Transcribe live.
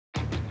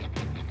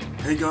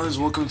Hey guys,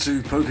 welcome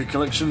to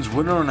PokeCollection's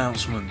winner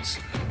announcements.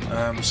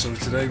 So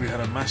today we had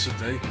a massive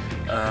day.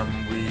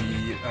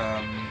 We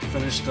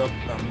finished up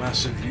a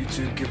massive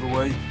YouTube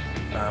giveaway,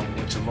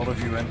 which a lot of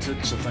you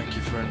entered, so thank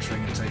you for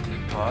entering and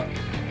taking part.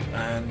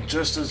 And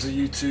just as the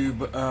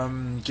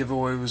YouTube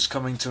giveaway was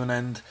coming to an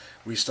end,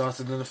 we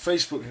started a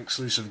Facebook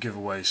exclusive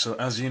giveaway. So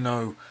as you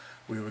know,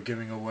 we were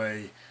giving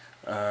away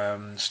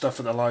stuff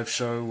at the live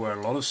show where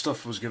a lot of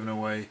stuff was given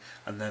away,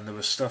 and then there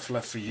was stuff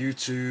left for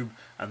YouTube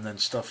and then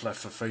stuff left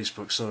for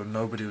Facebook, so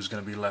nobody was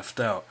going to be left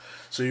out.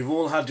 So you've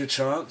all had your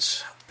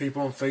chance.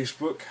 People on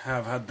Facebook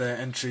have had their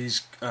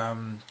entries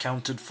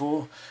counted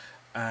for,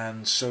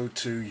 and so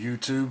too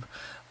YouTube.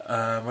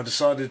 I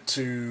decided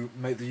to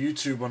make the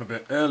YouTube one a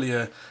bit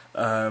earlier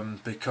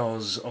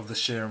because of the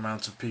sheer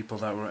amount of people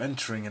that were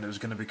entering, and it was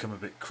going to become a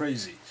bit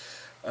crazy.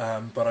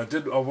 But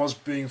I was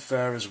being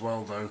fair as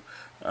well, though.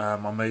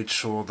 I made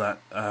sure that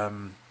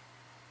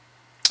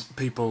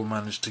people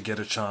managed to get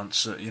a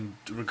chance,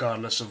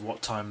 regardless of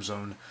what time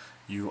zone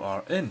you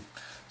are in.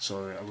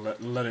 So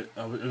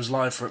it was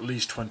live for at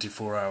least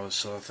 24 hours.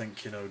 So I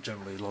think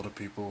generally a lot of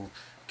people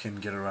can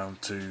get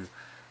around to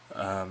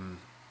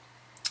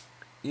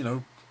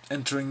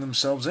entering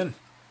themselves in.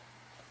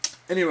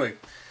 Anyway,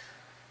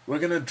 we're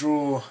gonna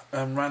draw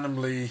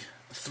randomly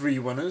 3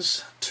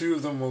 winners. 2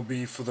 of them will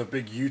be for the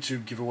big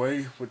YouTube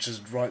giveaway, which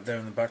is right there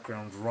in the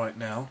background right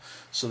now.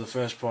 So the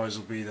first prize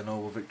will be the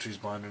Noble Victories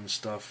binder and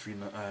stuff,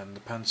 and the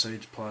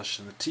Pansage plush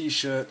and the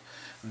t-shirt.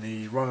 And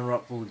the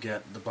runner-up will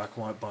get the black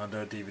and white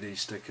binder, DVD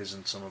stickers,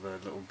 and some of the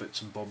little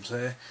bits and bobs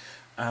here.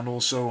 And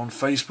also on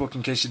Facebook,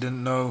 in case you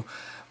didn't know,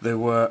 there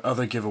were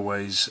other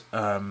giveaways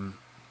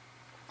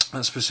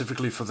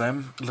specifically for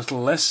them. A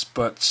little less,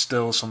 but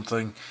still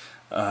something.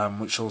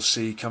 Which you'll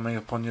see coming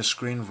up on your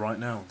screen right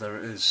now. There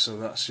it is. So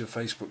that's your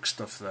Facebook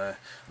stuff there.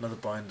 Another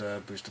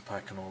binder, booster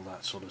pack, and all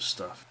that sort of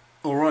stuff.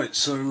 Alright,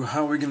 so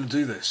how are we going to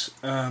do this?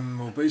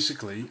 Well,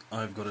 basically,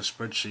 I've got a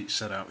spreadsheet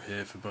set out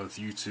here for both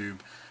YouTube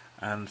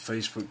and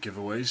Facebook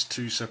giveaways.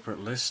 2 separate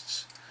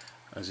lists,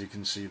 as you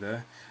can see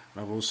there.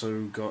 And I've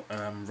also got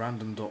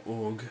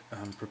random.org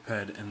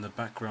prepared in the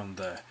background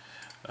there.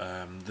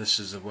 This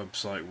is a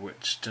website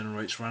which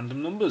generates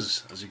random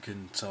numbers, as you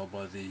can tell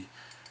by the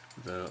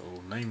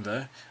little name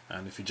there.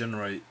 And if you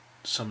generate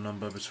some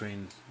number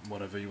between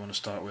whatever you want to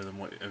start with and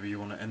whatever you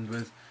want to end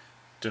with,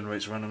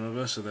 generates a random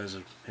number. So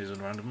here's a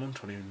random one,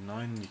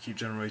 29. You keep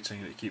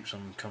generating and it keeps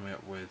on coming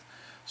up with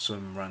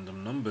some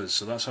random numbers.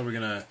 So that's how we're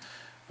going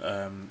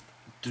to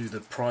do the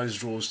prize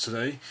draws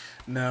today.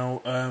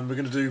 Now we're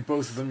going to do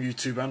both of them,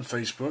 YouTube and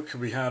Facebook.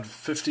 We had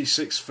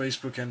 56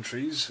 Facebook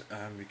entries,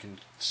 and we can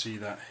see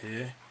that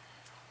here.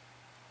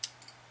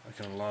 I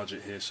can enlarge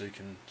it here so you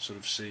can sort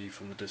of see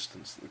from the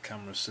distance that the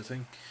camera's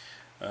sitting,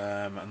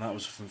 and that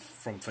was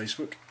from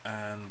Facebook.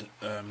 And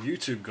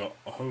YouTube got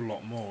a whole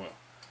lot more,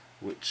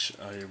 which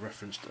I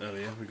referenced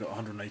earlier. We got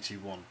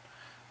 181,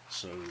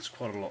 so there's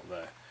quite a lot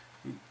there.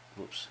 Ooh,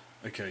 whoops.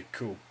 Okay,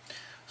 cool.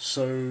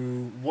 So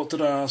what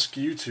did I ask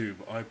YouTube?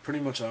 I pretty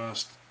much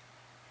asked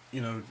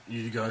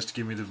you guys to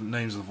give me the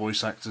names of the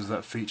voice actors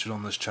that featured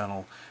on this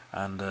channel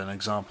and an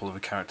example of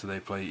a character they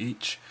play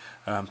each.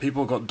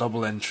 People got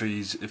double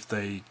entries if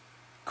they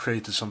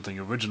created something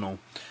original.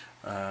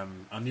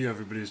 I knew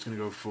everybody was going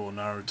to go for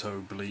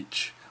Naruto,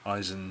 Bleach,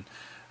 Aizen,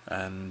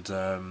 and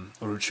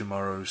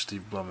Orochimaru,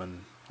 Steve Blum,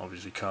 and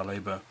obviously Carl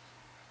Aber.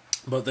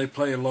 But they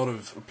play a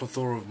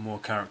plethora of more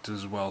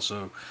characters as well,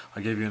 so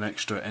I gave you an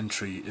extra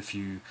entry if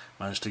you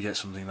managed to get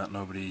something that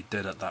nobody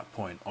did at that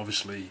point.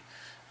 Obviously,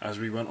 as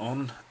we went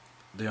on,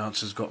 the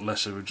answers got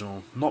less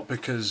original, not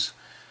because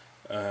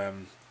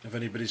of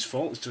anybody's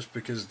fault, it's just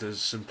because there's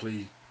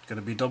simply going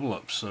to be double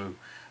ups. So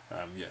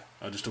yeah,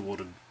 I just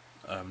awarded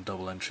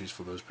double entries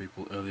for those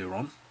people earlier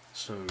on,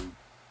 so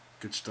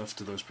good stuff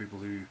to those people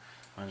who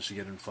managed to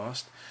get in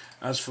fast.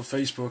 As for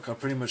Facebook, I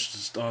pretty much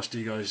just asked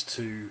you guys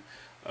to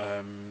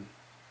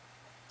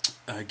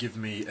give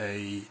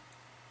me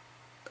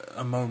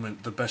a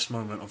moment, the best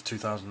moment of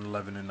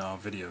 2011 in our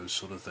videos,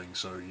 sort of thing.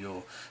 So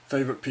your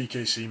favourite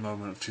PKC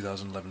moment of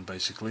 2011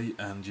 basically,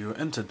 and you're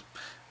entered.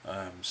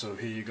 So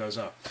here you guys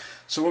are.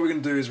 So what we're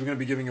going to do is we're going to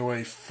be giving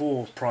away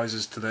 4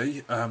 prizes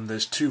today.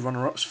 There's 2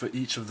 runner-ups for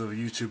each of the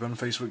YouTube and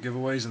Facebook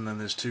giveaways, and then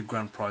there's 2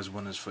 grand prize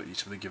winners for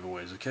each of the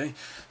giveaways, okay?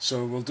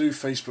 So we'll do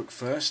Facebook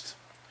first.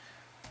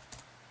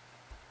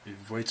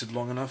 You've waited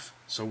long enough.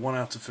 So 1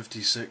 out of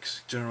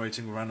 56,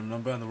 generating a random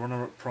number, and the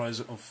runner-up prize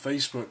of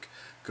Facebook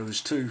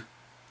goes to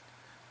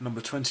number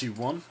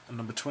 21, and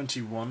number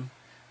 21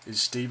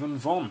 is Stephen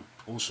Von,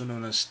 also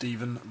known as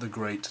Stephen the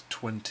Great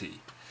 20.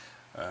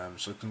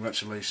 So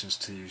congratulations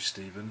to you,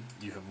 Stephen.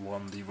 You have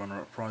won the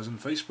runner-up prize on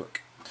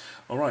Facebook.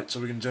 Alright, so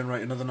we can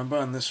generate another number,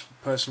 and this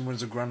person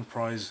wins a grand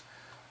prize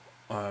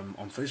on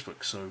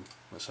Facebook. So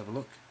let's have a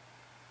look.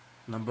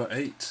 Number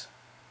 8.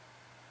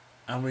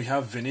 And we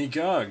have Vinny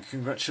Garg.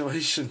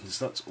 Congratulations,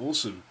 that's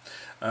awesome.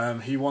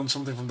 He won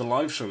something from the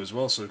live show as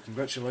well, so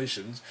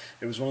congratulations.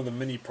 It was one of the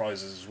mini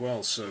prizes as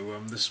well, so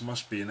this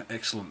must be an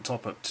excellent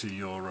top-up to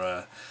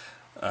your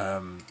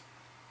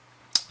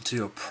to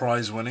your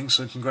prize winning.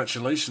 So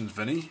congratulations,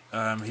 Vinny.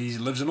 He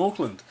lives in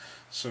Auckland,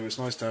 so it's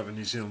nice to have a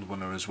New Zealand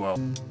winner as well.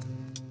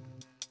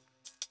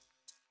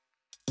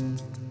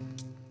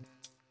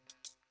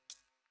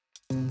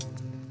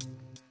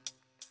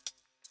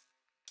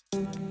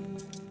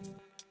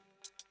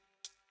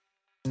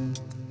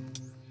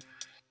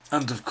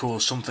 And of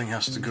course, something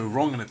has to go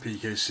wrong in a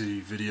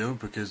PKC video,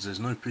 because there's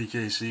no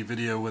PKC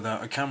video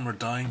without a camera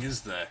dying,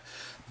 is there?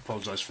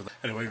 Apologise for that.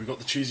 Anyway, we've got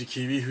the Cheesy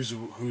Kiwi,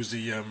 who's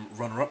the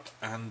runner-up,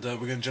 and we're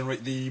going to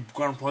generate the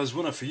grand prize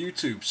winner for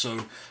YouTube. So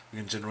we're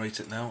going to generate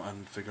it now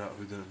and figure out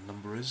who the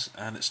number is,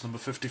 and it's number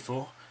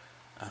 54.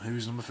 And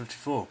who's number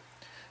 54?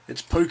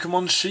 It's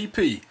Pokemon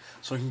Sheepy.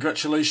 So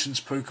congratulations,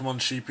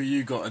 Pokemon Sheepy.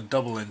 You got a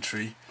double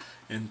entry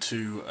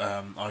into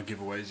our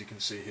giveaway, as you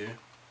can see here.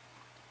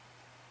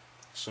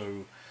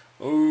 So,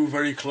 oh,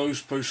 very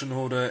close, Potion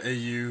Hoarder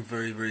AU,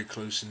 very, very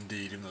close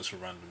indeed, even though it's a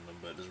random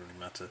number, it doesn't really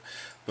matter.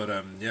 But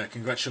yeah,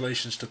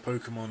 congratulations to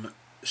Pokemon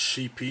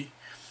Sheepy,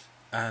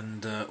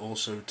 and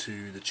also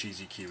to the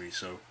Cheesy Kiwi.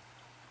 So,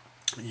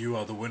 you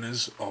are the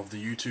winners of the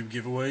YouTube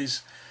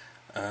giveaways,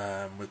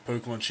 with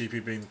Pokemon Sheepy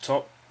being the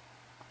top,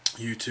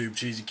 YouTube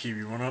Cheesy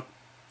Kiwi runner-up,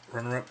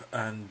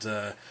 and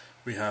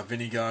we have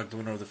Vinny Garg, the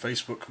winner of the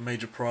Facebook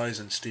major prize,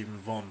 and Stephen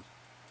Vaughn,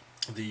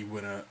 the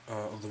winner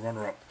of the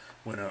runner-up,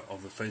 winner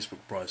of the Facebook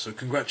prize. So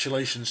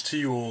congratulations to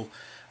you all,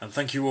 and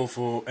thank you all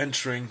for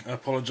entering. I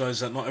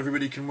apologise that not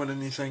everybody can win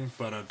anything,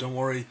 but don't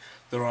worry,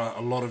 there are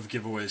a lot of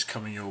giveaways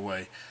coming your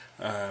way,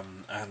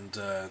 and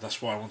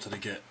that's why I wanted to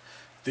get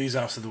these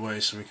out of the way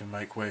so we can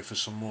make way for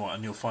some more,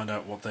 and you'll find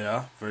out what they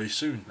are very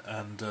soon,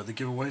 and the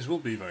giveaways will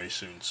be very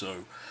soon.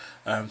 So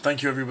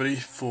thank you everybody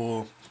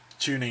for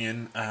tuning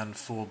in and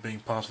for being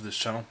part of this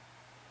channel,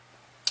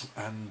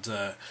 and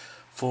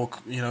for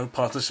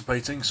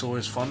participating. It's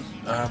always fun.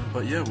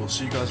 But yeah, we'll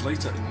see you guys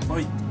later.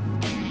 Bye.